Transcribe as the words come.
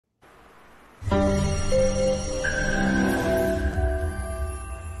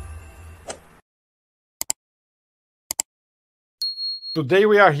Today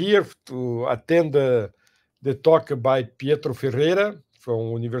we are here to attend the talk by Pietro Ferreira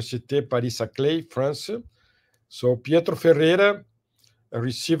from Université Paris-Saclay, France. So Pietro Ferreira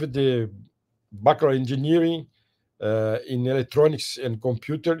received the Bachelor Engineering in Electronics and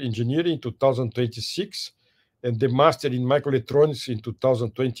Computer Engineering in 2026 and the Master in Microelectronics in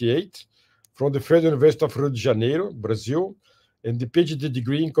 2028 from the Federal University of Rio de Janeiro, Brazil, and the PhD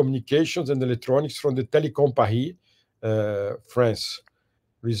degree in Communications and Electronics from the Telecom Paris, France,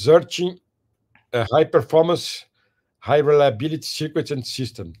 researching high performance, high reliability circuits and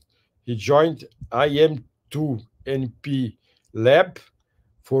systems. He joined IM2NP Lab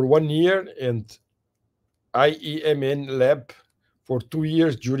for 1 year and IEMN Lab for 2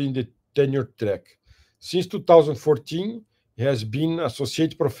 years during the tenure track. Since 2014, he has been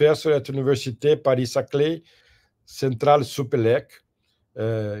associate professor at Université Paris-Saclay Centrale Supélec,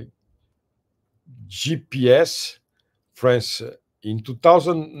 uh, GPS, France. In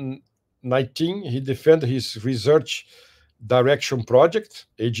 2019, he defended his research direction project,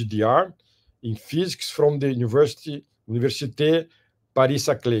 HDR, in physics from the Université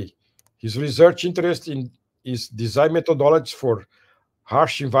Paris-Saclay. His research interest is design methodologies for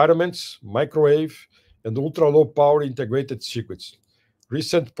harsh environments, microwave, and ultra-low power integrated circuits.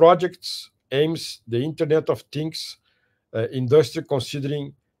 Recent projects aims the Internet of Things industry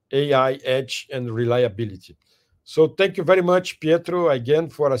considering AI edge and reliability. So thank you very much, Pietro, again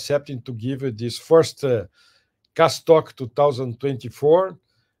for accepting to give this first CASS Talk 2024.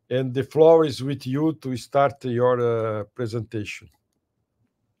 And the floor is with you to start your presentation.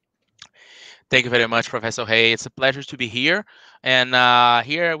 Thank you very much, Professor Hay. It's a pleasure to be here. And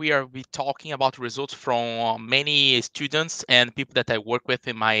here we are talking about results from many students and people that I work with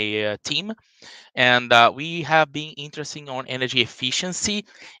in my team. And we have been interested on energy efficiency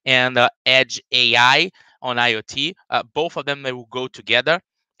and edge AI on IoT. Both of them, they will go together.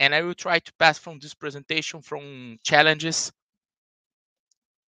 And I will try to pass from this presentation from challenges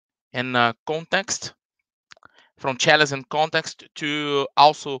and context, from challenge and context to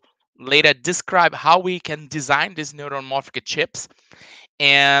also later describe how we can design these neuromorphic chips.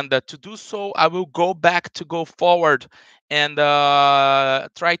 And to do so, I will go forward and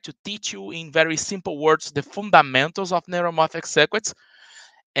try to teach you in very simple words the fundamentals of neuromorphic circuits.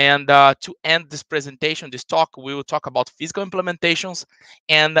 And to end this presentation, this talk, we will talk about physical implementations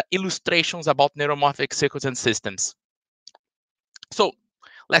and illustrations about neuromorphic circuits and systems. So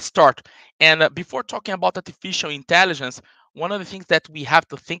let's start. And before talking about artificial intelligence, one of the things that we have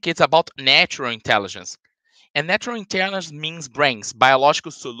to think is about natural intelligence. And natural intelligence means brains,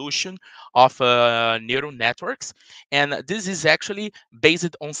 biological solution of neural networks. And this is actually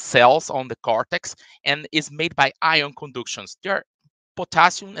based on cells on the cortex and is made by ion conductions. There are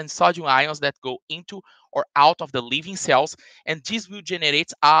potassium and sodium ions that go into or out of the living cells, and this will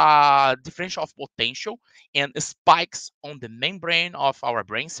generate a differential of potential and spikes on the membrane of our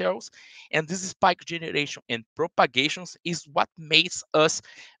brain cells. And this spike generation and propagations is what makes us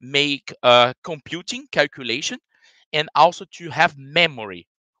make computing calculation and also to have memory.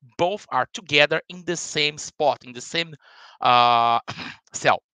 Both are together in the same spot, in the same uh,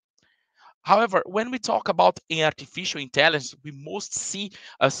 cell. However, when we talk about artificial intelligence, we most see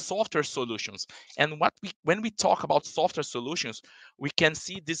software solutions. And when we talk about software solutions, we can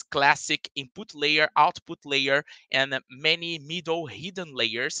see this classic input layer, output layer, and many middle hidden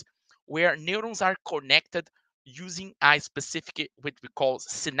layers where neurons are connected using a specific, what we call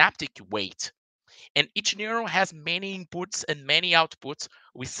synaptic weight. And each neuron has many inputs and many outputs.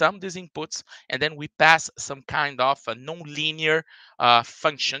 We sum these inputs and then we pass some kind of a non-linear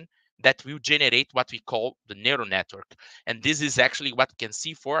function that will generate what we call the neural network. And this is actually what we can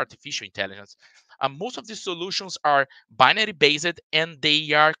see for artificial intelligence. Most of these solutions are binary based and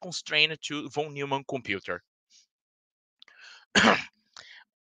they are constrained to von Neumann computer.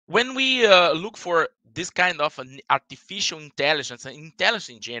 When we look for this kind of an artificial intelligence and intelligence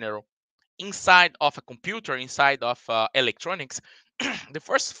in general, inside of a computer, inside of electronics, the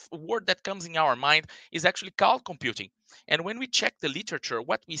first word that comes in our mind is actually cloud computing. And when we check the literature,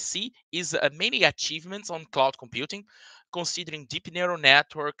 what we see is many achievements on cloud computing, considering deep neural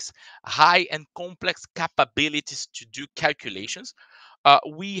networks, high and complex capabilities to do calculations.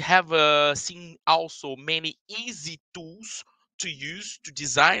 We have seen also many easy tools to use to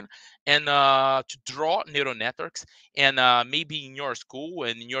design and to draw neural networks. And maybe in your school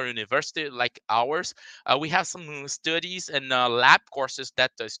and in your university like ours, we have some studies and lab courses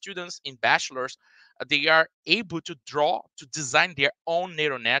that students in bachelors, they are able to draw, to design their own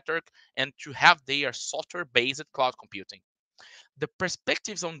neural network and to have their software based cloud computing. The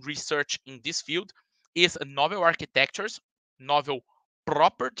perspectives on research in this field is novel architectures, novel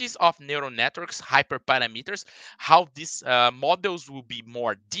properties of neural networks, hyperparameters, how these models will be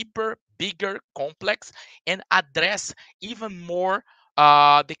more deeper, bigger, complex, and address even more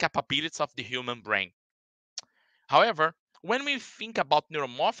the capabilities of the human brain. However, when we think about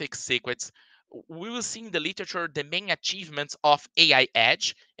neuromorphic sequence, we will see in the literature the main achievements of AI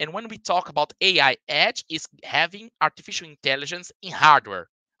edge. And when we talk about AI edge, is having artificial intelligence in hardware,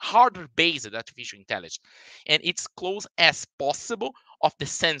 hardware-based artificial intelligence, and it's close as possible of the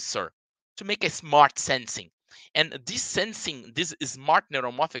sensor to make a smart sensing. And this sensing, these smart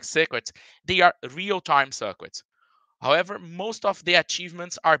neuromorphic circuits, they are real-time circuits. However, most of the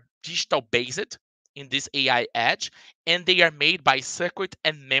achievements are digital based in this AI edge, and they are made by circuit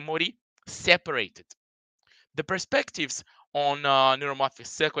and memory separated. The perspectives on neuromorphic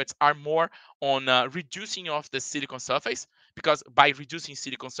circuits are more on reducing of the silicon surface, because by reducing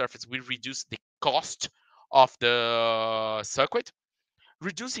silicon surface, we reduce the cost of the circuit,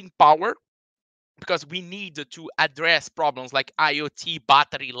 reducing power, because we need to address problems like IoT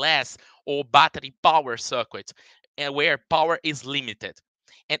battery less or battery power circuits, and where power is limited.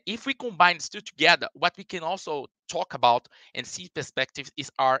 And if we combine these two together, what we can also talk about and see perspectives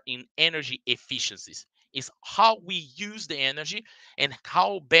is our in energy efficiencies, is how we use the energy and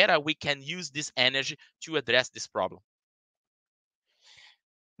how better we can use this energy to address this problem.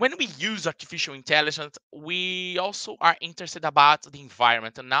 When we use artificial intelligence, we also are interested about the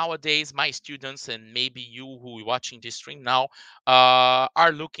environment. And nowadays, my students and maybe you who are watching this stream now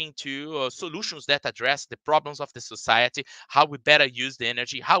are looking to solutions that address the problems of the society, how we better use the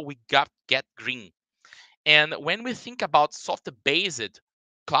energy, how we get green. And when we think about software-based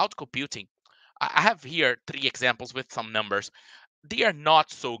cloud computing, I have here 3 examples with some numbers. They are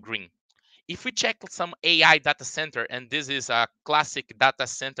not so green. If we check some AI data center, and this is a classic data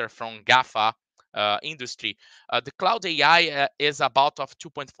center from GAFA industry, the cloud AI is about of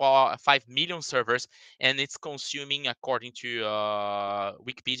 2.45 million servers, and it's consuming, according to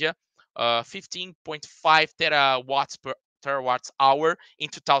Wikipedia, 15.5 terawatts per terawatts hour in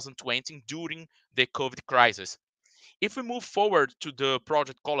 2020 during the COVID crisis. If we move forward to the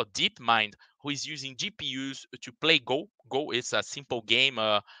project called DeepMind, who is using GPUs to play Go. Go is a simple game,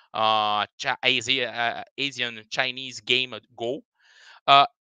 Asian Chinese game, Go. Uh,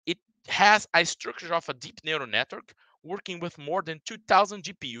 it has a structure of a deep neural network working with more than 2,000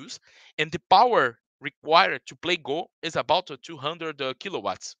 GPUs, and the power required to play Go is about 200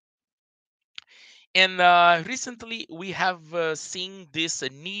 kilowatts. And recently, we have seen this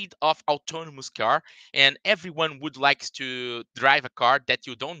need of autonomous car, and everyone would like to drive a car that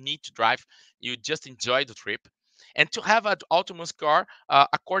you don't need to drive; you just enjoy the trip. And to have an autonomous car,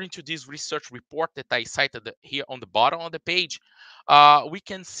 according to this research report that I cited here on the bottom of the page, we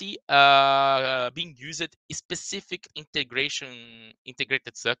can see being used specific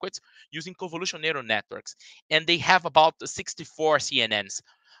integrated circuits using convolutional neural networks, and they have about 64 CNNs.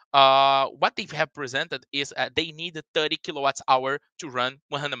 What they have presented is they need 30 kilowatts hour to run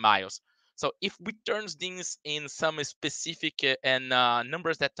 100 miles. So if we turn things in some specific and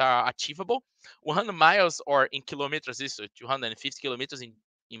numbers that are achievable, 100 miles or in kilometers is 250 kilometers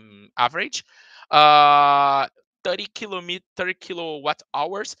in average. Uh, 30 kilowatt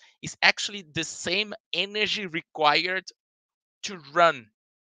hours is actually the same energy required to run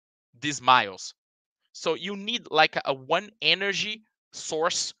these miles. So you need like a one energy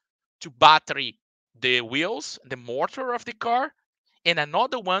source to battery the wheels, the motor of the car, and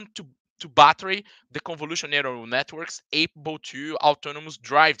another one to battery the convolutional neural networks able to autonomous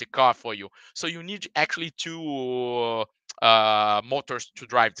drive the car for you. So you need actually two motors to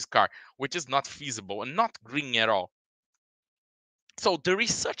drive this car, which is not feasible and not green at all. So the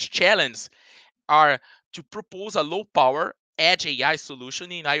research challenge are to propose a low power edge AI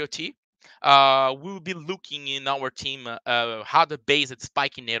solution in IoT. We will be looking in our team hardware based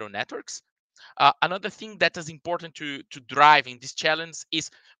spiking neural networks. Another thing that is important to drive in this challenge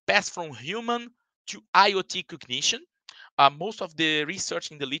is pass from human to IoT cognition. Most of the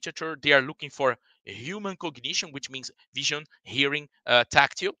research in the literature, they are looking for human cognition, which means vision, hearing,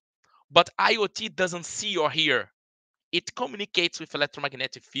 tactile. But IoT doesn't see or hear. It communicates with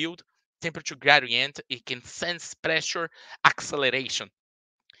electromagnetic field, temperature gradient. It can sense pressure, acceleration.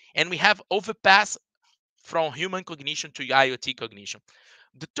 And we have overpass from human cognition to IoT cognition.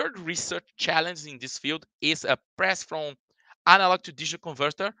 The third research challenge in this field is a press from analog to digital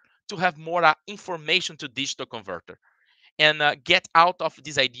converter to have more information to digital converter, and get out of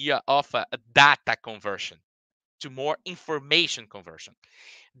this idea of data conversion to more information conversion.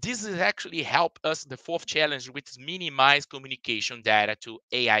 This is actually help us the fourth challenge, which is minimize communication data to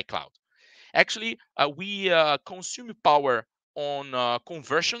AI cloud. Actually, we consume power on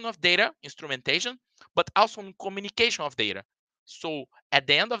conversion of data, instrumentation, but also on communication of data. So at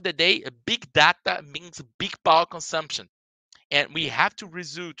the end of the day, big data means big power consumption. And we have to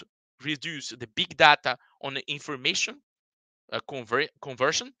reduce the big data on the information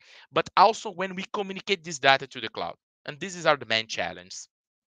conversion, but also when we communicate this data to the cloud. And these are the main challenges.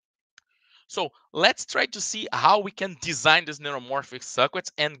 So let's try to see how we can design these neuromorphic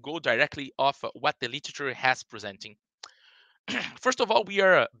circuits and go directly off what the literature has presenting. First of all, we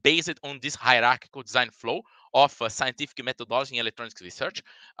are based on this hierarchical design flow of scientific methodology in electronics research.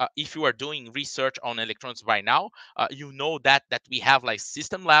 If you are doing research on electronics right now, you know that we have like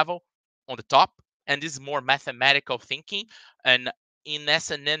system level on the top, and this is more mathematical thinking. And in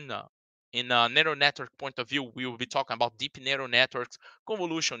SNN, in a neural network point of view, we will be talking about deep neural networks,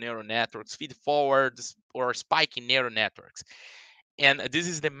 convolutional neural networks, feed forwards, or spiking neural networks. And this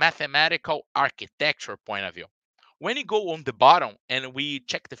is the mathematical architecture point of view. When you go on the bottom and we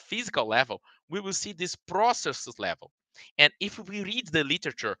check the physical level, we will see this processes level. And if we read the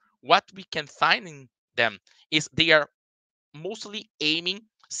literature, what we can find in them is they are mostly aiming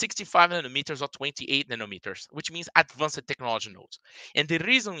 65 nanometers or 28 nanometers, which means advanced technology nodes. And the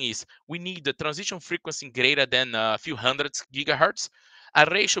reason is we need the transition frequency greater than a few hundred gigahertz, a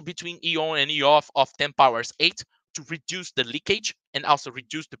ratio between E-on and E-off of 10 powers 8 to reduce the leakage and also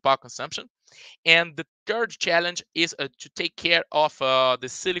reduce the power consumption. And the third challenge is to take care of the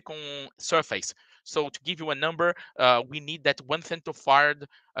silicon surface. So to give you a number, we need that 1 femtofarad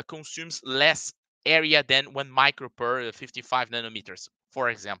consumes less area than 1 micro per 55 nanometers, for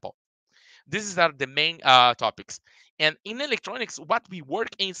example. These are the main topics. And in electronics, what we work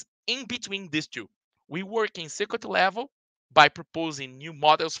is in between these two. We work in circuit level by proposing new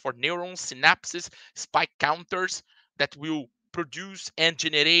models for neurons, synapses, spike counters that will produce and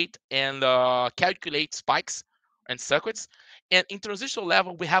generate and calculate spikes and circuits. And in transitional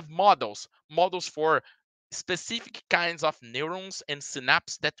level, we have models for specific kinds of neurons and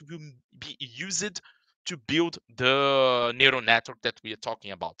synapses that will be used to build the neural network that we are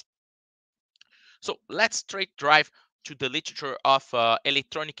talking about. So let's straight drive to the literature of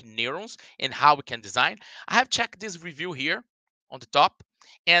electronic neurons and how we can design. I have checked this review here on the top,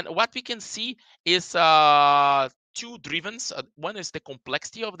 and what we can see is two drivens. One is the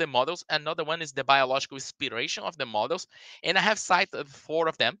complexity of the models, another one is the biological inspiration of the models, and I have cited four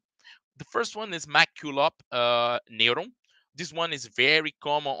of them. The first one is McCulloch neuron. This one is very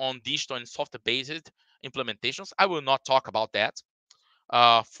common on digital and software-based implementations. I will not talk about that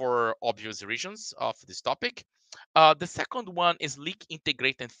for obvious reasons of this topic. The second one is leak,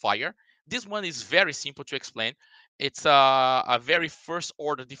 integrate, and fire. This one is very simple to explain. It's a very first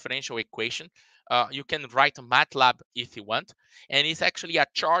order differential equation. You can write MATLAB if you want, and it's actually a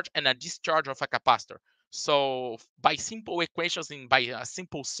charge and a discharge of a capacitor. So by simple equations and by a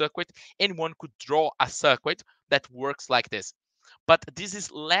simple circuit, anyone could draw a circuit that works like this. But this is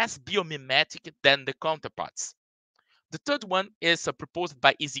less biomimetic than the counterparts. The third one is proposed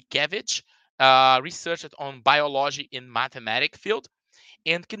by Izikevich, researched on biology in mathematics field,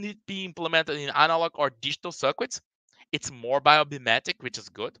 and can it be implemented in analog or digital circuits? It's more biomimetic, which is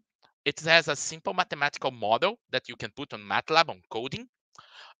good. It has a simple mathematical model that you can put on MATLAB on coding.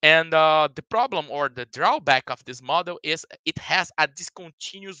 And the problem or the drawback of this model is it has a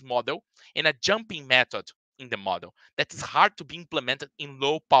discontinuous model and a jumping method in the model that is hard to be implemented in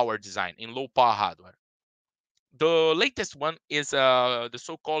low power design, in low power hardware. The latest one is the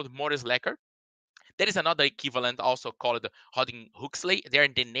so-called Morris Lecker. There is another equivalent also called Hodgkin-Huxley. They are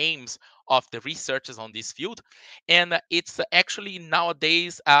the names of the researchers on this field. And it's actually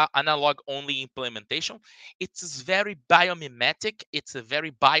nowadays analog-only implementation. It's very biomimetic. It's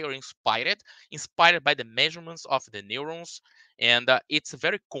very bio-inspired, inspired by the measurements of the neurons. And it's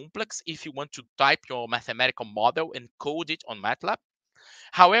very complex if you want to type your mathematical model and code it on MATLAB.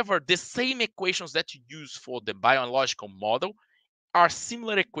 However, the same equations that you use for the biological model are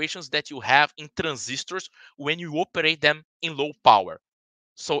similar equations that you have in transistors when you operate them in low power.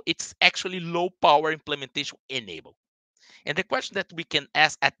 So it's actually low power implementation enabled. And the question that we can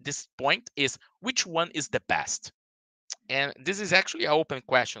ask at this point is which one is the best? And this is actually an open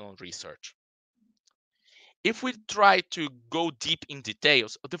question on research. If we try to go deep in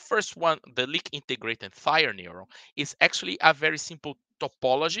details, the first one, the leak integrated fire neuron, is actually a very simple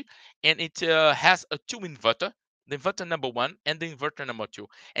topology, and it has a two inverter, the inverter number one and the inverter number two.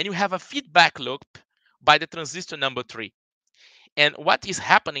 And you have a feedback loop by the transistor number three. And what is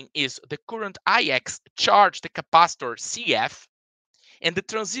happening is the current IX charge the capacitor CF, and the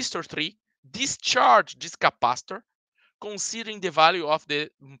transistor 3 discharge this capacitor considering the value of the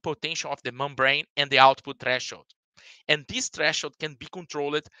potential of the membrane and the output threshold. And this threshold can be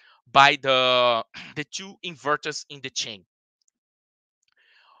controlled by the two inverters in the chain.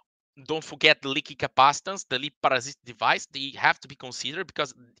 Don't forget the leaky capacitance, the leak parasitic device. They have to be considered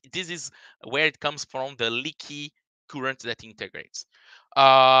because this is where it comes from, the leaky current that integrates.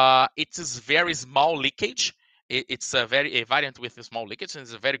 It is very small leakage. It's a variant with a small leakage, and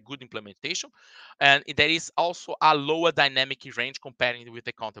it's a very good implementation. And there is also a lower dynamic range comparing with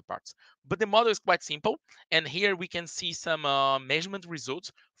the counterparts. But the model is quite simple. And here we can see some measurement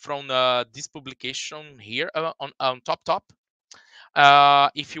results from this publication here on top.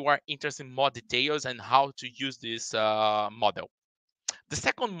 If you are interested in more details and how to use this model. The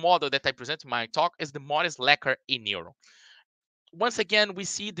second model that I present in my talk is the Morris-Lecker e-neuron. Once again, we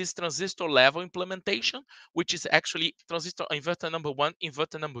see this transistor level implementation, which is actually transistor inverter number 1,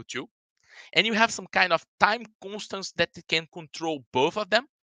 inverter number 2. And you have some kind of time constants that can control both of them.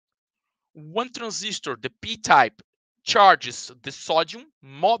 One transistor, the p-type, charges the sodium,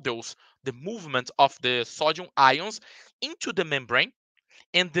 models the movement of the sodium ions into the membrane,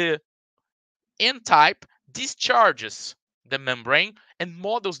 and the n-type discharges the membrane and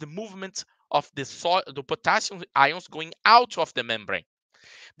models the movement of the potassium ions going out of the membrane.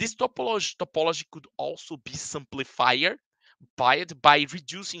 This topology could also be simplified by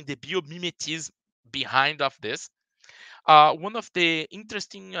reducing the biomimetism behind of this. One of the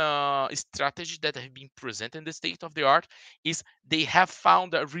interesting strategies that have been presented in the state of the art is they have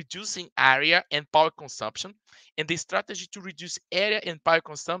found reducing area and power consumption. And the strategy to reduce area and power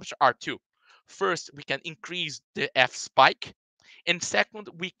consumption are two. First, we can increase the F spike. And second,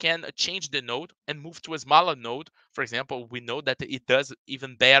 we can change the node and move to a smaller node. For example, we know that it does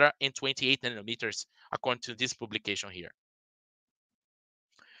even better in 28 nanometers, according to this publication here.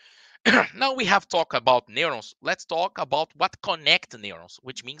 Now we have talked about neurons. Let's talk about what connect neurons,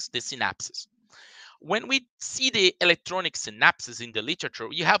 which means the synapses. When we see the electronic synapses in the literature,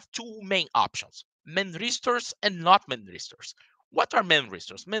 you have two main options, memristors and not memristors. What are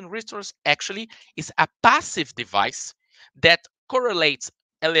memristors? Memristors actually is a passive device that correlates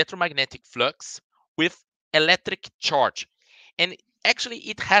electromagnetic flux with electric charge. And actually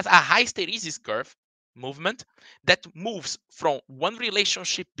it has a high hysteresis curve movement that moves from one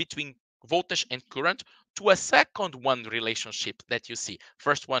relationship between voltage and current to a second one relationship that you see.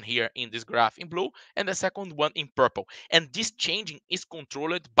 First one here in this graph in blue and the second one in purple. And this changing is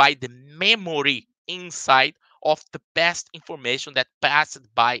controlled by the memory inside of the past information that passed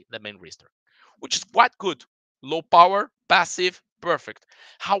by the memristor, which is quite good. Low power, passive, perfect.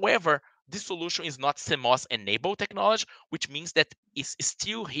 However, this solution is not CMOS enabled technology, which means that it's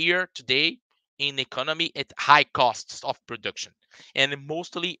still here today in economy at high costs of production and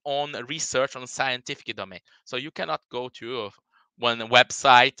mostly on research on scientific domain. So you cannot go to one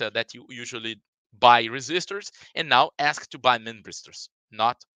website that you usually buy resistors and now ask to buy memristors.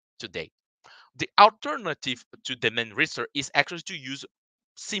 Not today. The alternative to the memristor is actually to use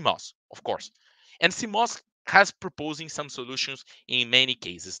CMOS, of course. And CMOS has proposing some solutions in many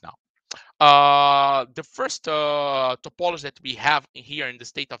cases now. The first topology that we have here in the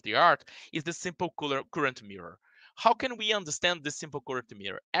state of the art is the simple current mirror. How can we understand this simple current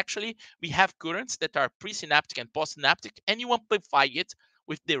mirror? Actually, we have currents that are presynaptic and postsynaptic, and you amplify it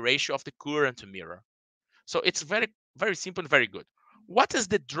with the ratio of the current mirror. So it's very, very simple and very good. What is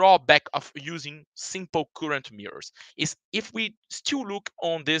the drawback of using simple current mirrors? Is if we still look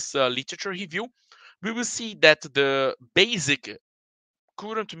on this literature review, we will see that the basic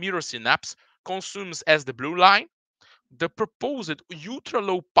current mirror synapse consumes as the blue line. The proposed ultra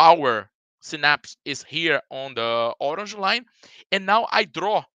low power synapse is here on the orange line. And now I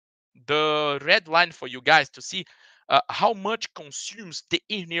draw the red line for you guys to see how much consumes the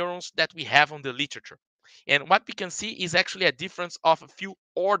neurons that we have on the literature. And what we can see is actually a difference of a few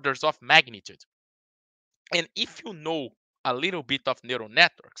orders of magnitude. And if you know a little bit of neural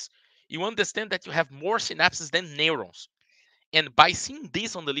networks, you understand that you have more synapses than neurons. And by seeing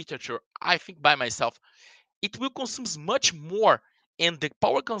this on the literature, I think by myself, it will consume much more, and the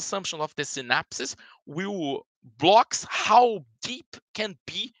power consumption of the synapses will blocks how deep can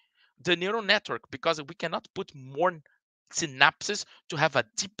be the neural network, because we cannot put more synapses to have a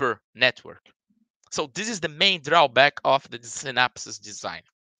deeper network. So this is the main drawback of the synapses design.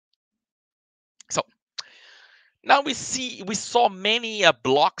 So now we saw many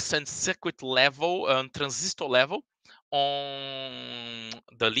blocks and circuit level and transistor level on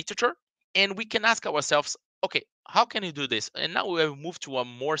the literature, and we can ask ourselves, okay, how can you do this? And now we will move to a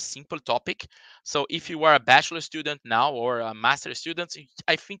more simple topic. So if you are a bachelor student now or a master student,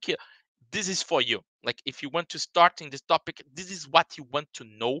 I think this is for you. Like if you want to start in this topic, this is what you want to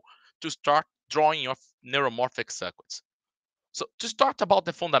know to start drawing of neuromorphic circuits. So to start about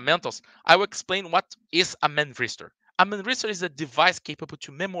the fundamentals, I will explain what is a memristor. A memristor is a device capable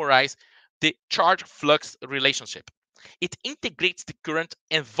to memorize the charge flux relationship. It integrates the current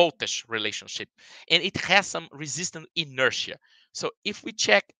and voltage relationship, and it has some resistant inertia. So if we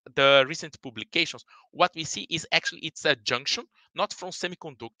check the recent publications, what we see is actually it's a junction, not from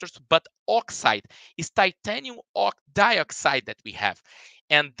semiconductors, but oxide. It's titanium dioxide that we have.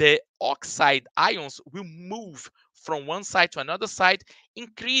 And the oxide ions will move from one side to another side,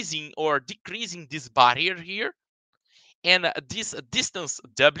 increasing or decreasing this barrier here. And this distance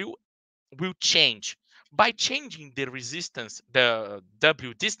W will change. By changing the resistance, the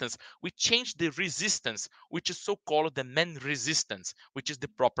W distance, we change the resistance, which is so-called the main resistance, which is the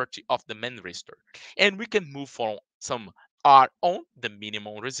property of the main resistor. And we can move from some R on, the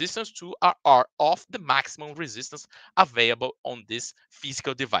minimum resistance, to R off, the maximum resistance available on this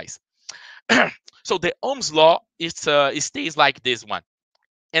physical device. So the Ohm's law it stays like this one.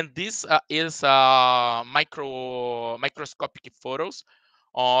 And this is microscopic photos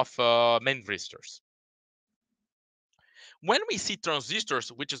of main resistors. When we see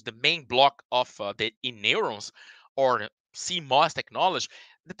transistors, which is the main block of in neurons or CMOS technology,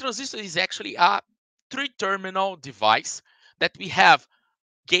 the transistor is actually a three-terminal device that we have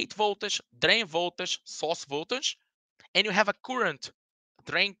gate voltage, drain voltage, source voltage, and you have a current,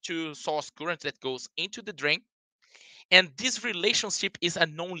 drain to source current that goes into the drain. And this relationship is a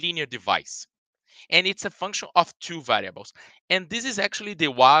nonlinear device. And it's a function of two variables. And this is actually the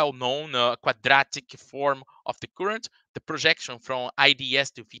well-known quadratic form of the current, the projection from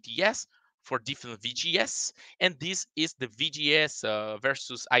IDS to VDS for different VGS, and this is the VGS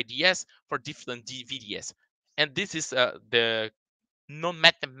versus IDS for different VDS. And this is the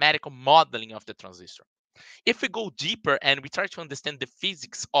non-mathematical modeling of the transistor. If we go deeper and we try to understand the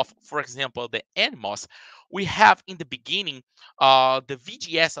physics of, for example, the NMOS, we have in the beginning the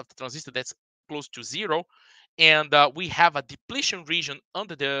VGS of the transistor that's close to zero, and we have a depletion region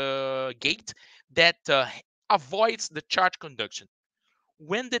under the gate that avoids the charge conduction.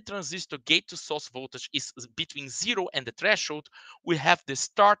 When the transistor gate to source voltage is between zero and the threshold, we have the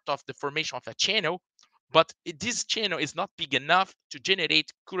start of the formation of a channel, but this channel is not big enough to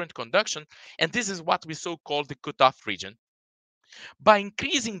generate current conduction, and this is what we so call the cutoff region. By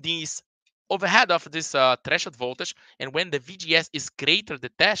increasing this overhead of this threshold voltage, and when the VGS is greater than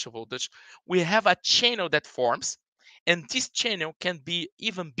the threshold voltage, we have a channel that forms, and this channel can be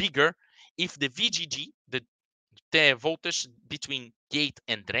even bigger if the VGG, the voltage between gate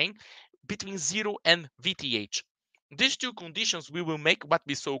and drain, between 0 and VTH. These two conditions we will make what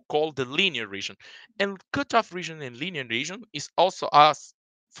we so call the linear region. And cutoff region and linear region is also a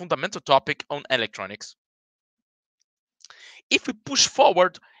fundamental topic on electronics. If we push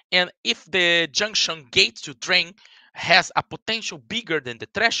forward and if the junction gate to drain has a potential bigger than the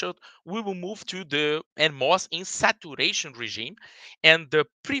threshold, we will move to the NMOS in saturation regime. And the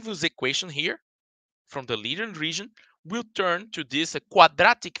previous equation here from the linear region will turn to this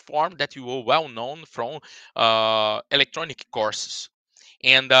quadratic form that you will well known from electronic courses.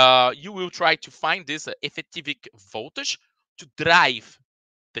 And you will try to find this effective voltage to drive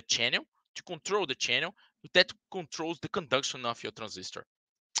the channel, to control the channel that controls the conduction of your transistor.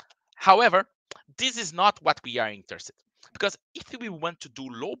 However, this is not what we are interested, because if we want to do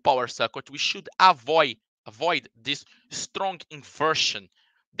low power circuit, we should avoid this strong inversion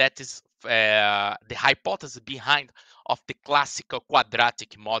that is the hypothesis behind of the classical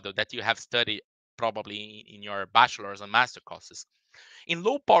quadratic model that you have studied probably in your bachelor's and master courses. In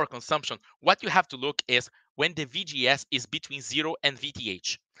low power consumption, what you have to look is when the VGS is between 0 and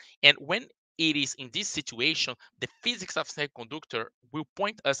VTH. And when it is in this situation, the physics of semiconductor will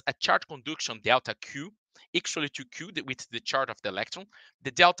point us a charge conduction delta Q equal to Q, which is the charge of the electron,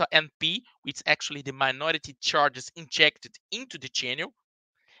 the delta NP, which is actually the minority charges injected into the channel,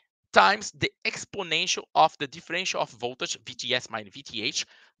 times the exponential of the differential of voltage, VGS minus VTH,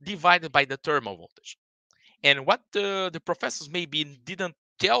 divided by the thermal voltage. And what the professors maybe didn't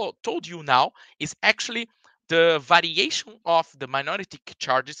told you now is actually the variation of the minority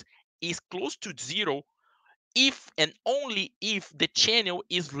charges is close to zero if and only if the channel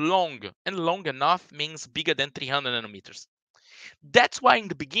is long, and long enough means bigger than 300 nanometers. That's why in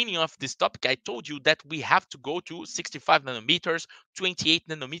the beginning of this topic, I told you that we have to go to 65 nanometers, 28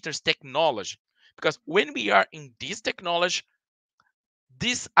 nanometers technology. Because when we are in this technology,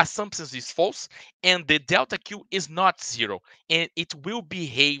 this assumption is false, and the delta Q is not zero, and it will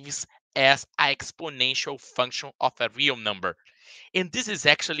behave as an exponential function of a real number. And this is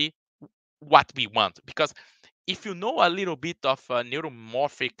actually what we want, because if you know a little bit of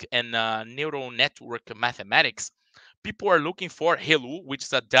neuromorphic and neural network mathematics, people are looking for HELU, which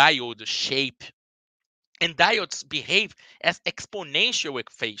is a diode shape, and diodes behave as exponential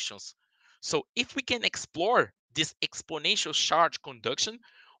equations. So if we can explore this exponential charge conduction,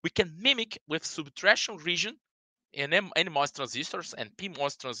 we can mimic with subtraction region in NMOS transistors and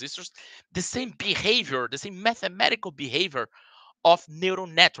PMOS transistors the same behavior, the same mathematical behavior of neural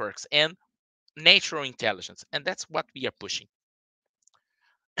networks and natural intelligence. And that's what we are pushing.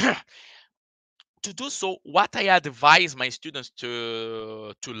 To do so, what I advise my students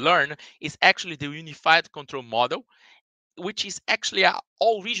to learn is actually the unified control model, which is actually a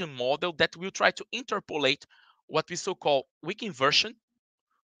all region model that will try to interpolate what we so call weak inversion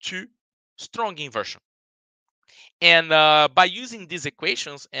to strong inversion. And by using these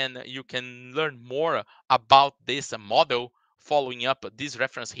equations, and you can learn more about this model following up this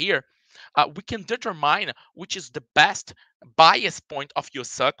reference here, we can determine which is the best bias point of your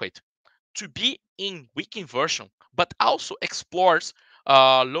circuit to be in weak inversion, but also explores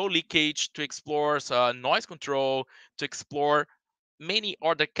low leakage, to explores noise control, to explore many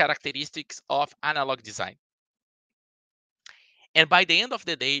other characteristics of analog design. And by the end of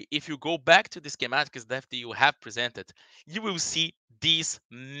the day, if you go back to the schematics that you have presented, you will see this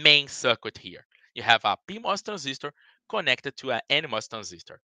main circuit here. You have a PMOS transistor connected to an NMOS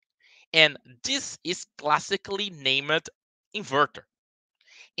transistor. And this is classically named inverter.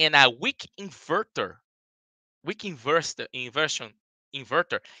 And a weak inversion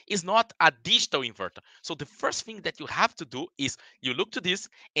inverter is not a digital inverter. So the first thing that you have to do is you look to this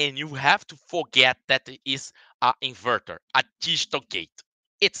and you have to forget that it is an inverter, a digital gate.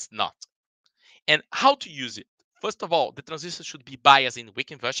 It's not. And how to use it? First of all, the transistor should be biased in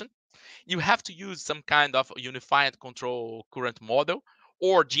weak inversion. You have to use some kind of unified control current model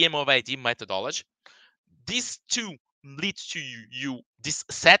or GM over ID methodology. These two leads to you this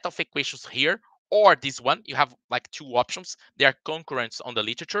set of equations here, or this one. You have like two options. They are concurrent on the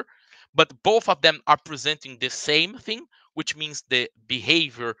literature, but both of them are presenting the same thing, which means the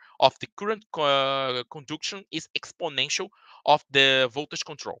behavior of the current conduction is exponential of the voltage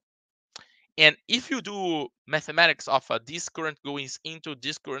control. And if you do mathematics of this current going into,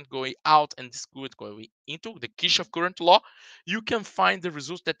 this current going out, and this current going into, the Kirchhoff current law, you can find the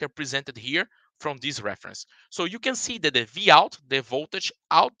results that are presented here from this reference. So you can see that the V out, the voltage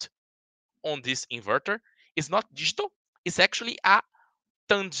out on this inverter, is not digital. It's actually a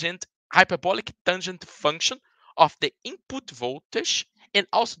tangent, hyperbolic tangent function of the input voltage and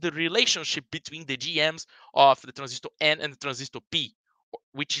also the relationship between the GMs of the transistor N and the transistor P,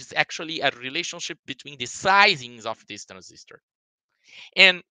 which is actually a relationship between the sizings of this transistor.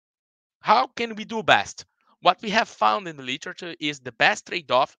 And how can we do best? What we have found in the literature is the best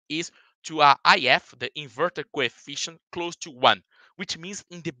trade-off is to IF, the inverter coefficient, close to 1, which means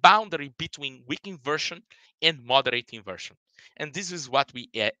in the boundary between weak inversion and moderate inversion. And this is what we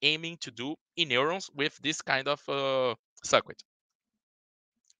are aiming to do in neurons with this kind of circuit.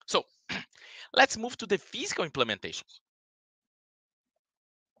 So let's move to the physical implementations.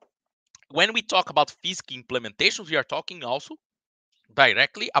 When we talk about physical implementations, we are talking also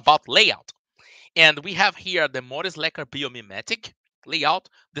directly about layout. And we have here the Morris-Lecker biomimetic layout,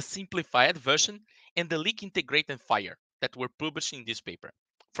 the simplified version, and the leak integrate and fire that were published in this paper,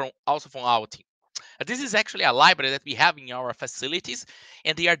 also from our team. This is actually a library that we have in our facilities,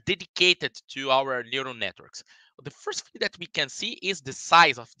 and they are dedicated to our neural networks. The first thing that we can see is the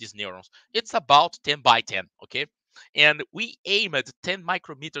size of these neurons. It's about 10 by 10, okay? And we aim at 10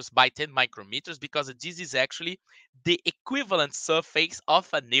 micrometers by 10 micrometers because this is actually the equivalent surface of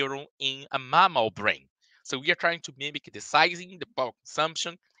a neuron in a mammal brain. So we are trying to mimic the sizing, the power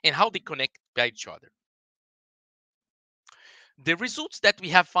consumption, and how they connect by each other. The results that we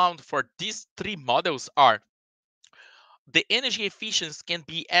have found for these three models are the energy efficiency can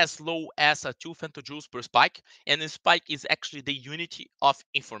be as low as 2 femtojoules per spike, and a spike is actually the unity of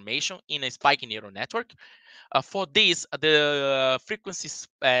information in a spiking neural network. For this, the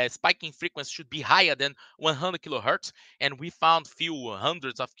spiking frequency should be higher than 100 kilohertz, and we found few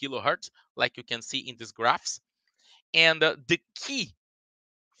hundreds of kilohertz, like you can see in these graphs. And the key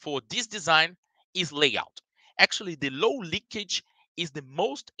for this design is layout. Actually, the low leakage is the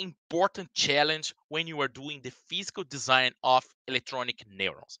most important challenge when you are doing the physical design of electronic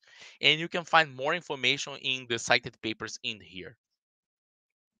neurons. And you can find more information in the cited papers in here.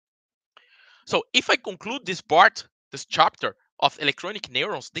 So if I conclude this part, this chapter of electronic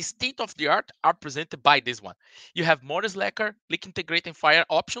neurons, the state of the art are presented by this one. You have Morris-Lecker, leak integrate and fire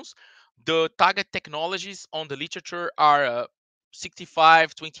options. The target technologies on the literature are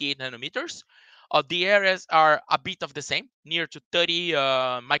 65, 28 nanometers. The areas are a bit of the same, near to 30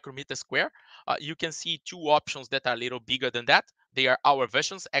 micrometers square. You can see two options that are a little bigger than that. They are our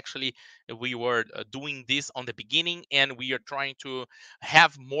versions. Actually, we were doing this on the beginning, and we are trying to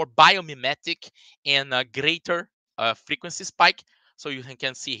have more biomimetic and greater frequency spike. So you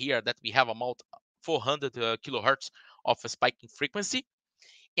can see here that we have about 400 kilohertz of a spiking frequency,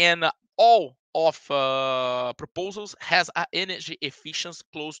 and all of proposals has an energy efficiency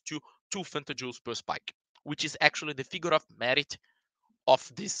close to 2 femtojoules per spike, which is actually the figure of merit of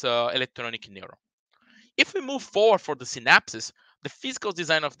this electronic neuron. If we move forward for the synapses, the physical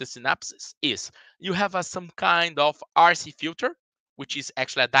design of the synapses is you have some kind of RC filter, which is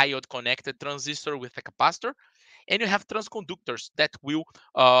actually a diode connected transistor with a capacitor, and you have transconductors that will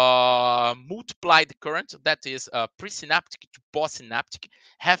multiply the current that is presynaptic to postsynaptic,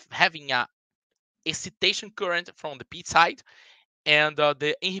 having a excitation current from the P side and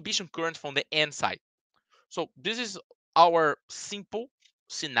the inhibition current from the N side. So this is our simple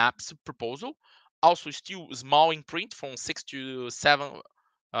synapse proposal. Also still small in print from 6 to 7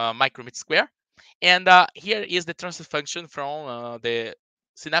 micrometers square. And here is the transfer function from the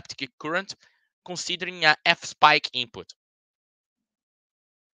synaptic current considering a F spike input.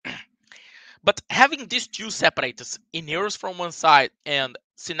 But having these two separators, neurons from one side and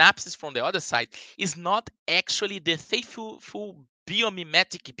synapses from the other side, is not actually the faithful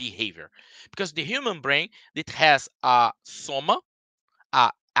biomimetic behavior, because the human brain, it has a soma,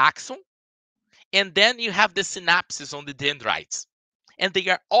 a axon, and then you have the synapses on the dendrites, and they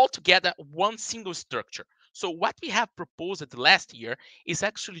are all together one single structure. So what we have proposed last year is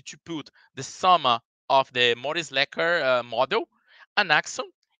actually to put the soma of the Morris-Lecker model, an axon,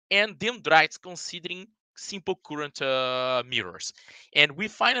 and dendrites considering simple current mirrors. And we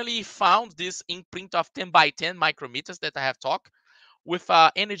finally found this imprint of 10 by 10 micrometers that I have talked, with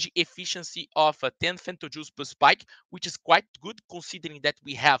energy efficiency of 10 femtojoules per spike, which is quite good considering that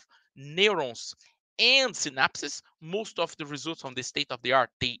we have neurons and synapses. Most of the results on the state of the art,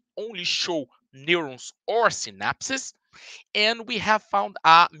 they only show neurons or synapses. And we have found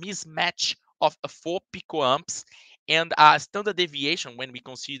a mismatch of 4 picoamps and a standard deviation when we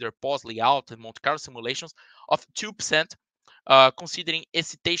consider pause layout and Monte Carlo simulations of 2%, considering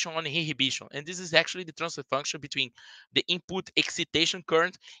excitation and inhibition. And this is actually the transfer function between the input excitation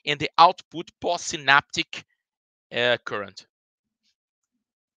current and the output postsynaptic current.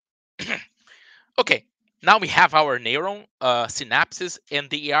 Okay, now we have our neuron synapses, and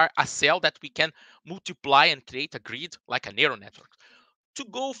they are a cell that we can multiply and create a grid like a neural network. To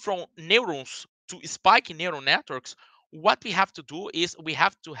go from neurons to spiking neural networks, what we have to do is we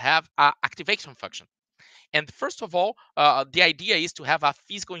have to have an activation function. And first of all, the idea is to have a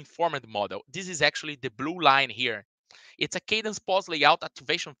physical informed model. This is actually the blue line here. It's a cadence pause layout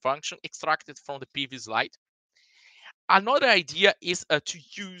activation function extracted from the previous slide. Another idea is to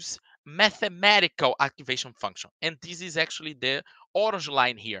use mathematical activation function. And this is actually the orange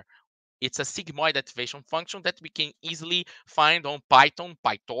line here. It's a sigmoid activation function that we can easily find on Python,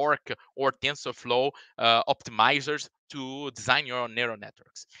 PyTorch, or TensorFlow optimizers to design your neural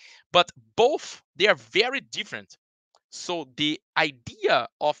networks. But both, they are very different. So the idea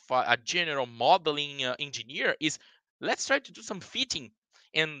of a general modeling engineer is, let's try to do some fitting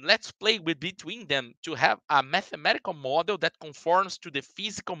and let's play with between them to have a mathematical model that conforms to the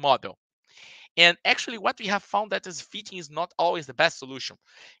physical model. And actually, what we have found that is fitting is not always the best solution.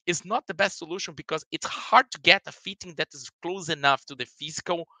 It's not the best solution because it's hard to get a fitting that is close enough to the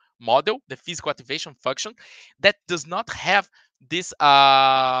physical model, the physical activation function, that does not have this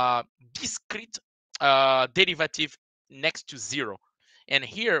discrete derivative next to zero. And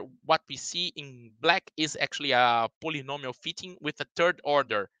here, what we see in black is actually a polynomial fitting with a third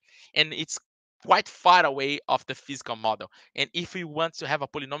order. And it's quite far away of the physical model. And if we want to have a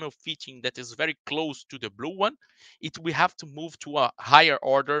polynomial fitting that is very close to the blue one, we have to move to a higher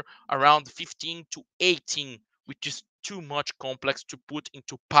order around 15 to 18, which is too much complex to put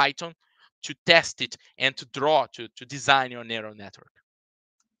into Python to test it and to draw, to design your neural network.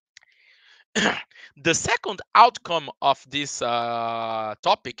 The second outcome of this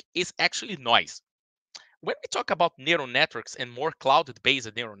topic is actually noise. When we talk about neural networks and more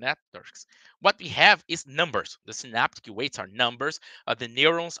cloud-based neural networks, what we have is numbers. The synaptic weights are numbers. The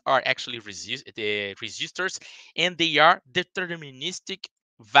neurons are actually the resistors, and they are deterministic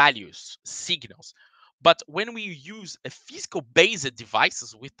values, signals. But when we use a physical-based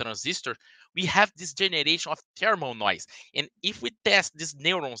devices with transistors, we have this generation of thermal noise. And if we test these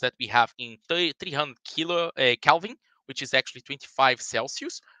neurons that we have in 300 Kelvin, which is actually 25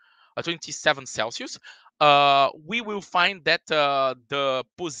 Celsius, 27 Celsius, we will find that the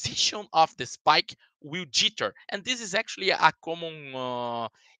position of the spike will jitter. And this is actually a common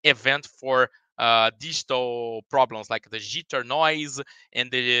event for digital problems like the jitter noise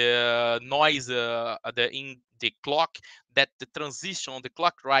and the noise in the clock, that the transition on the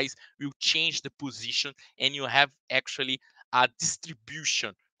clock rise will change the position, and you have actually a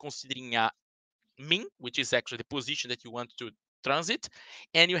distribution considering a mean, which is actually the position that you want to transit,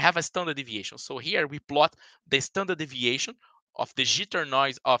 and you have a standard deviation. So here we plot the standard deviation of the jitter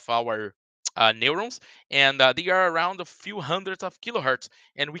noise of our neurons, and they are around a few hundreds of kilohertz,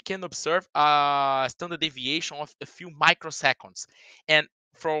 and we can observe a standard deviation of a few microseconds. And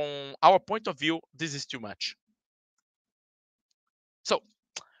from our point of view, this is too much. So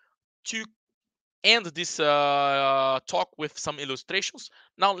to end this talk with some illustrations.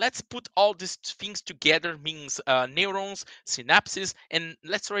 Now let's put all these things together, means neurons, synapses, and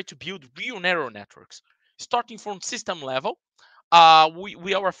let's try to build real neural networks. Starting from system level,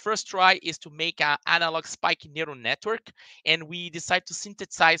 our first try is to make an analog spike neural network, and we decide to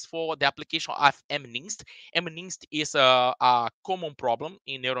synthesize for the application of MNIST. MNIST is a common problem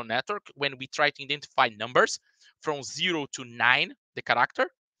in neural network when we try to identify numbers from 0 to 9, the character.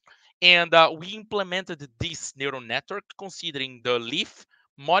 And we implemented this neural network considering the leaf,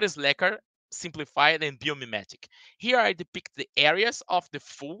 modest Lecker, simplified, and biomimetic. Here I depict the areas of the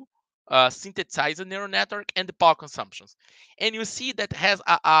full synthesizer neural network and the power consumptions. And you see that has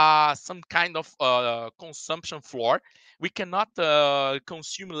some kind of consumption floor. We cannot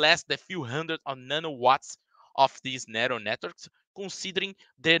consume less than a few hundred of nanowatts of these neural networks, considering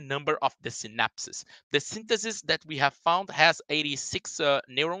the number of the synapses. The synthesis that we have found has 86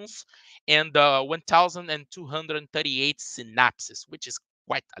 neurons and 1,238 synapses, which is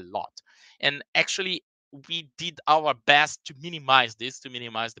quite a lot. And actually, we did our best to minimize this, to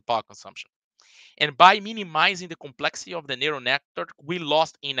minimize the power consumption. And by minimizing the complexity of the neural network, we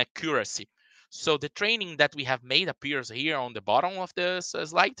lost in accuracy. So the training that we have made appears here on the bottom of this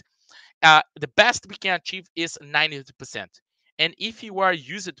slide. The best we can achieve is 90%. And if you are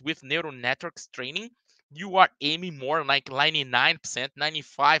used with neural networks training, you are aiming more like 99%,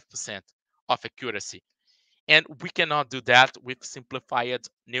 95% of accuracy. And we cannot do that with simplified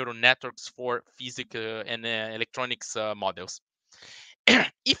neural networks for physics and electronics models.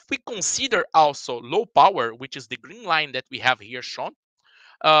 If we consider also low power, which is the green line that we have here shown,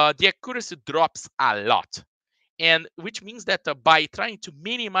 the accuracy drops a lot. And which means that by trying to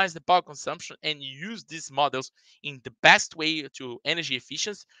minimize the power consumption and use these models in the best way to energy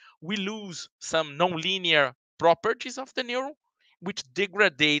efficiency, we lose some nonlinear properties of the neuron, which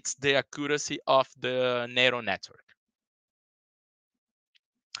degrades the accuracy of the neural network.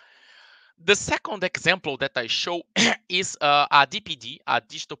 The second example that I show is a DPD, a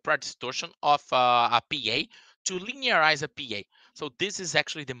digital prior distortion of a PA to linearize a PA. So this is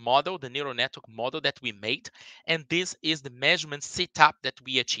actually the model, the neural network model that we made, and this is the measurement setup that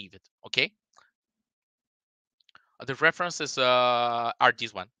we achieved, okay? The references are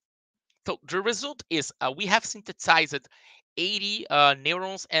this one. So the result is we have synthesized 80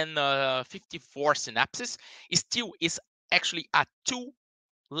 neurons and 54 synapses. It still is actually a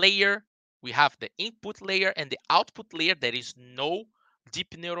two-layer. We have the input layer and the output layer. There is no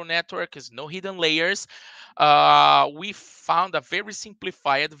deep neural network, is no hidden layers. We found a very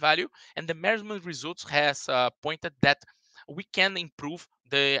simplified value, and the measurement results has pointed that we can improve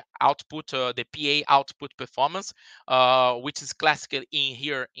the output, the PA output performance, which is classical in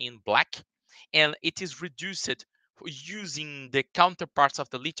here in black, and it is reduced using the counterparts of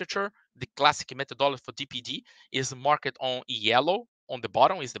the literature. The classic methodology for DPD is marked on yellow on the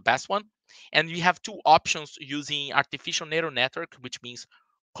bottom, is the best one. And you have two options using artificial neural network, which means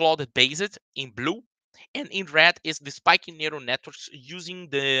cloud-based in blue, and in red is the spiking neural networks using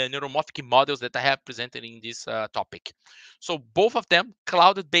the neuromorphic models that I have presented in this topic. So both of them,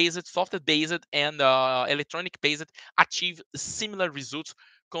 cloud-based, software-based, and electronic-based, achieve similar results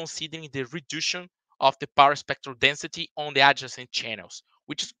considering the reduction of the power spectral density on the adjacent channels,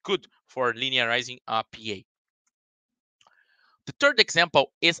 which is good for linearizing PA. The third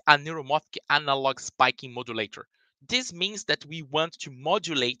example is a neuromorphic analog spiking modulator. This means that we want to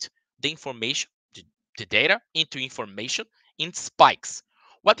modulate the information, the data, into information in spikes.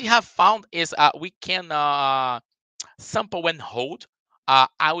 What we have found is we can sample and hold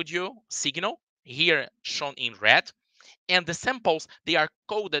audio signal, here shown in red, and the samples, they are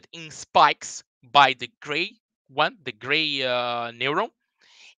coded in spikes by the gray one, the gray neuron,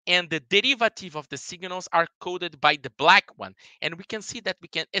 and the derivative of the signals are coded by the black one. And we can see that we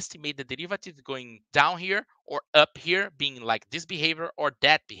can estimate the derivative going down here or up here, being like this behavior or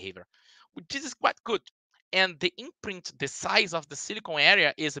that behavior. This is quite good. And the imprint, the size of the silicon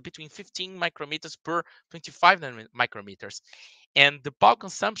area is between 15 micrometers per 25 micrometers. And the power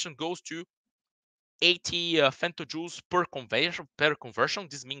consumption goes to 80 femtojoules per conversion.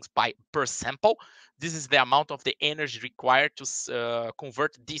 This means per sample. This is the amount of the energy required to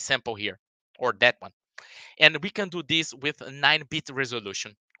convert this sample here, or that one. And we can do this with 9-bit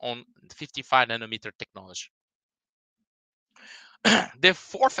resolution on 55 nanometer technology. The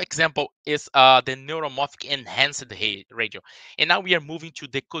fourth example is the neuromorphic enhanced radio. And now we are moving to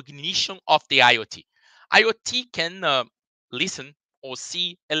the cognition of the IoT. IoT can listen or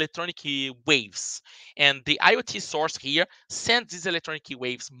see electronic waves. And the IoT source here sends these electronic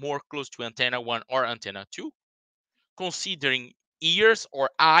waves more close to antenna 1 or antenna 2, considering ears or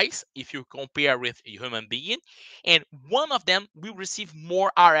eyes if you compare with a human being, and one of them will receive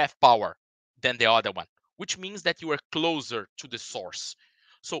more RF power than the other one, which means that you are closer to the source.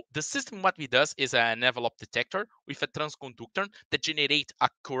 So the system, what it does is an envelope detector with a transconductor that generate a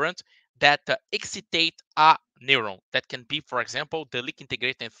current that excitate a neuron. That can be, for example, the leak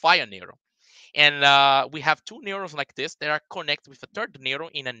integrated fire neuron. And we have two neurons like this that are connected with a third neuron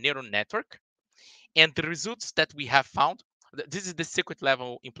in a neural network. And the results that we have found, this is the circuit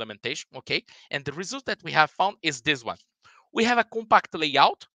level implementation, okay? And the result that we have found is this one. We have a compact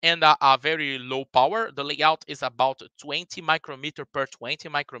layout and a very low power. The layout is about 20 micrometer per 20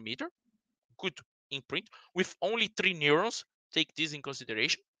 micrometer, good imprint, with only 3 neurons. Take this in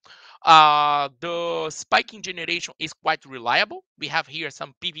consideration. The spiking generation is quite reliable. We have here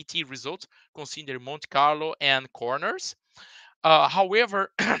some PVT results considering Monte Carlo and corners.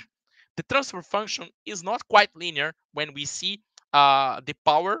 However, the transfer function is not quite linear when we see the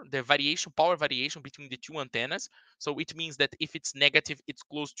power variation between the two antennas. So it means that if it's negative, it's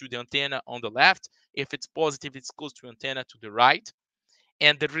close to the antenna on the left. If it's positive, it's close to antenna to the right.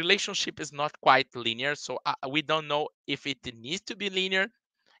 And the relationship is not quite linear. So we don't know if it needs to be linear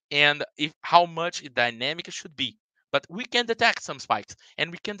and if how much dynamic it should be. But we can detect some spikes, and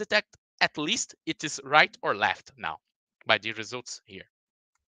we can detect at least it is right or left now by the results here.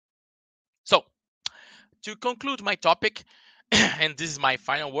 So to conclude my topic, and this is my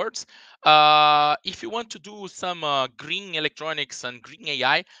final words, if you want to do some green electronics and green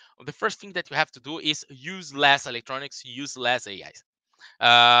AI, the first thing that you have to do is use less electronics, use less AIs.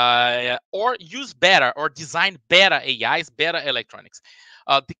 Or use better or design better AIs, better electronics.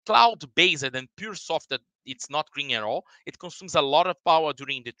 The cloud-based and pure software, it's not green at all. It consumes a lot of power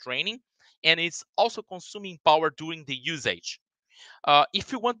during the training, and it's also consuming power during the usage.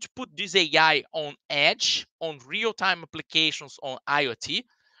 If you want to put this AI on edge, on real-time applications on IoT,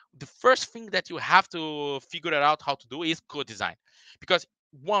 the first thing that you have to figure out how to do is co-design. Because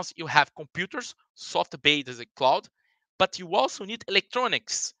once you have computers, software-based as a cloud, but you also need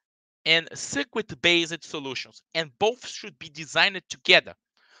electronics and circuit-based solutions. And both should be designed together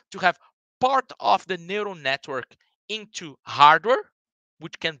to have part of the neural network into hardware,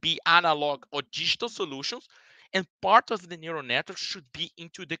 which can be analog or digital solutions, and part of the neural network should be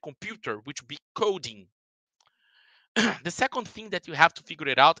into the computer, which would be coding. The second thing that you have to figure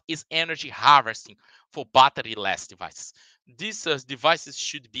it out is energy harvesting for battery-less devices. These devices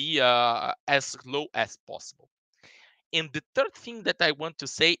should be as low as possible. And the third thing that I want to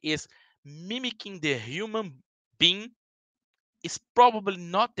say is mimicking the human being is probably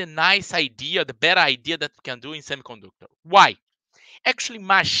not the nice idea, the better idea that we can do in semiconductor. Why? Actually,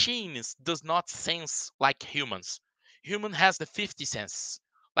 machines does not sense like humans. Human has the 50 senses.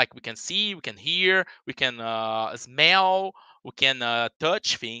 Like we can see, we can hear, we can smell, we can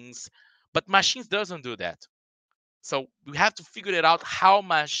touch things, but machines doesn't do that. So we have to figure it out how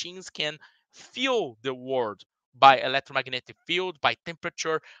machines can feel the world by electromagnetic field, by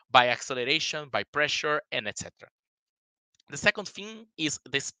temperature, by acceleration, by pressure, and etc. The second thing is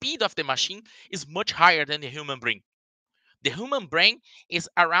the speed of the machine is much higher than the human brain. The human brain is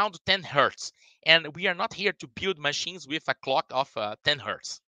around 10 hertz, and we are not here to build machines with a clock of 10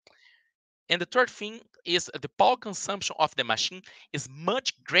 hertz. And the third thing is the power consumption of the machine is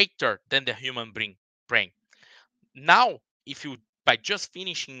much greater than the human brain. Now, if you by just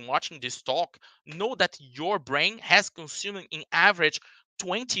finishing watching this talk, know that your brain has consumed in average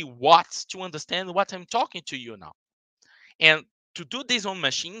 20 watts to understand what I'm talking to you now. And to do this on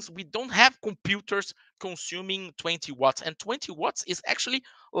machines, we don't have computers consuming 20 watts. And 20 watts is actually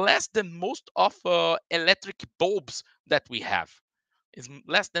less than most of electric bulbs that we have. It's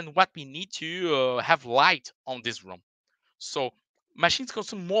less than what we need to have light on this room. So machines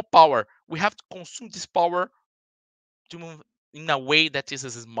consume more power. We have to consume this power to move in a way that is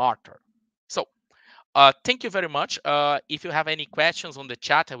smarter. So Thank you very much. If you have any questions on the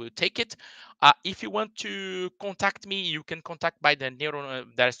chat, I will take it. If you want to contact me, you can contact by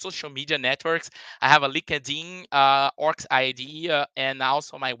the social media networks. I have a LinkedIn, Orcs ID, and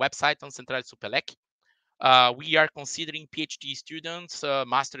also my website on Central Supelec. We are considering PhD students,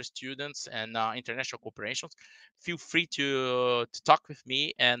 master students, and international corporations. Feel free to talk with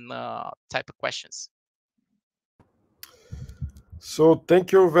me and type of questions. So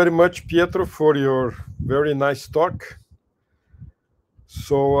thank you very much, Pietro, for your very nice talk.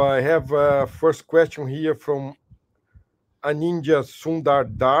 So I have a first question here from Anindya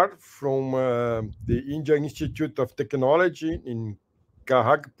Sundardar from the Indian Institute of Technology in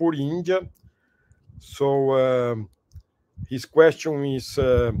Kharagpur, India. So his question is,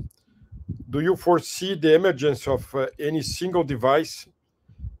 do you foresee the emergence of any single device,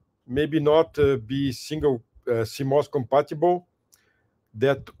 maybe not be single CMOS compatible,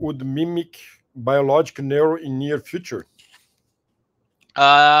 that would mimic biological neural in near future?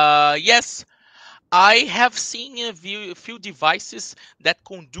 Yes, I have seen a few devices that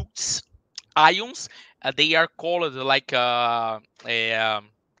conducts ions. They are called like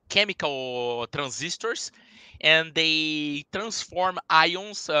chemical transistors, and they transform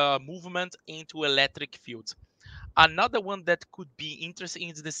ions movement into electric fields. Another one that could be interesting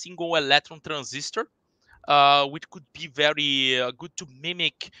is the single electron transistor, which could be very good to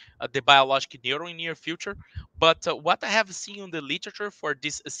mimic the biological neuron in near future. But what I have seen in the literature for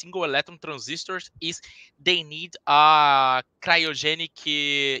these single electron transistors is they need a cryogenic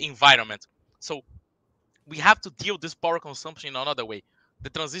environment. So we have to deal this power consumption in another way. The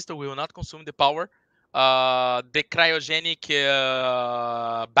transistor will not consume the power. The cryogenic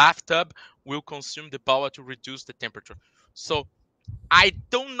bathtub will consume the power to reduce the temperature. So I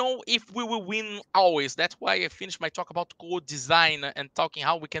don't know if we will win always. That's why I finished my talk about co-design and talking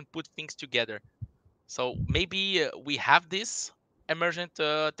how we can put things together. So maybe we have this emergent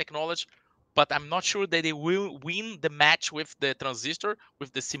technology, but I'm not sure that they will win the match with the transistor,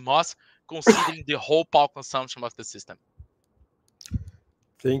 with the CMOS, considering the whole power consumption of the system.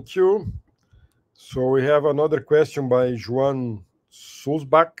 Thank you. So we have another question by Joan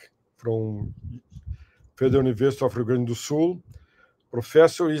Sulzbach from Federal University of Rio Grande do Sul.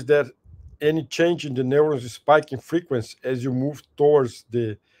 Professor, is there any change in the neuron's spike in frequency as you move towards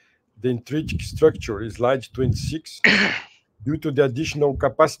the dendritic structure, slide 26, due to the additional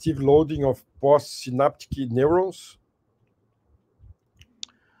capacitive loading of postsynaptic neurons?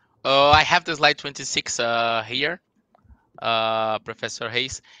 I have the slide 26 here, Professor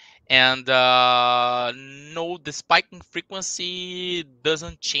Hayes. And no, the spiking frequency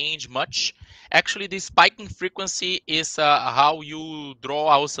doesn't change much. Actually, the spiking frequency is how you draw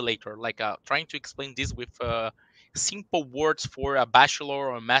an oscillator. Like trying to explain this with simple words for a bachelor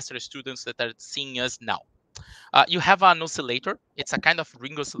or master students that are seeing us now. You have an oscillator. It's a kind of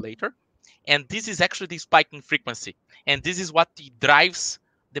ring oscillator. And this is actually the spiking frequency. And this is what drives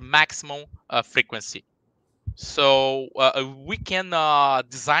the maximum frequency. So we can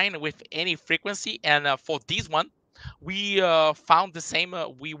design with any frequency, and for this one, we found the same.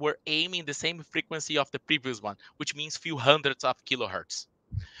 We were aiming the same frequency of the previous one, which means few hundreds of kilohertz.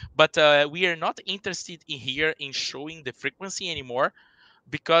 But we are not interested in here in showing the frequency anymore,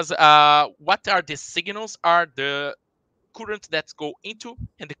 because what are the signals are the current that go into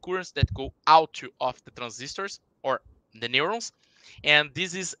and the currents that go out of the transistors or the neurons. And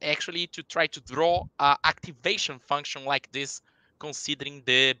this is actually to try to draw an activation function like this, considering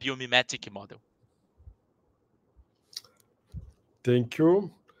the biomimetic model. Thank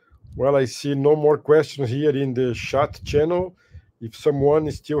you. Well, I see no more questions here in the chat channel. If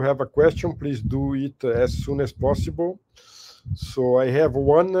someone still have a question, please do it as soon as possible. So I have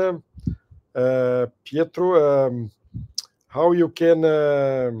one, Pietro, how you can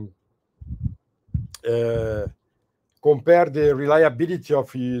compare the reliability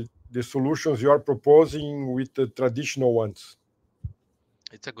of the solutions you are proposing with the traditional ones?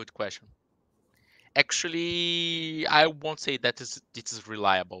 It's a good question. Actually, I won't say that this is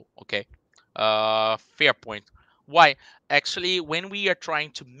reliable. Okay, fair point. Why? Actually, when we are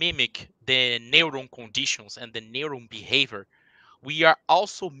trying to mimic the neuron conditions and the neuron behavior, we are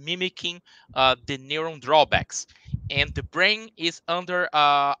also mimicking the neuron drawbacks. And the brain is under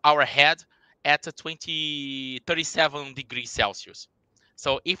our head at 37 degrees Celsius.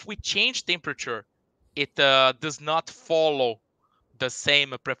 So if we change temperature, it does not follow the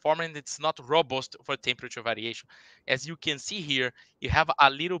same performance. It's not robust for temperature variation. As you can see here, you have a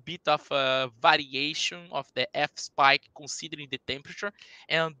little bit of variation of the F spike considering the temperature,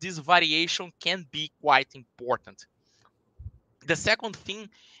 and this variation can be quite important. The second thing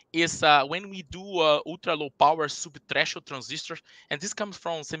is when we do ultra low power subthreshold transistors, and this comes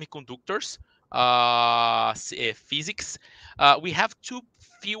from semiconductors physics. We have too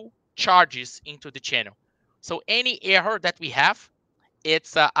few charges into the channel, so any error that we have,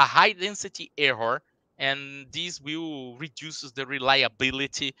 it's a high density error, and this will reduces the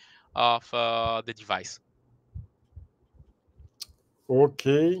reliability of the device.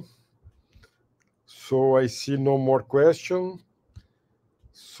 Okay. So I see no more question.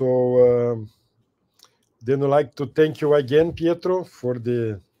 So then I'd like to thank you again, Pietro, for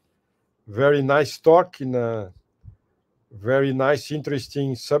the very nice talk in a very nice,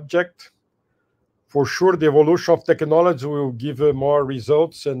 interesting subject. For sure, the evolution of technology will give more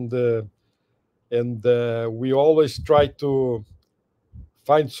results, and we always try to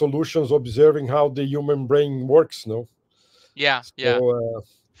find solutions observing how the human brain works. No, Yeah, yeah. so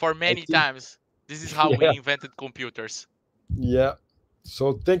For I many think times, this is how yeah, we invented computers. yeah.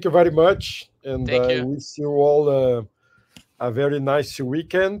 So thank you very much, and Thank I you. wish you all a very nice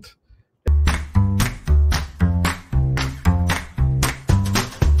weekend.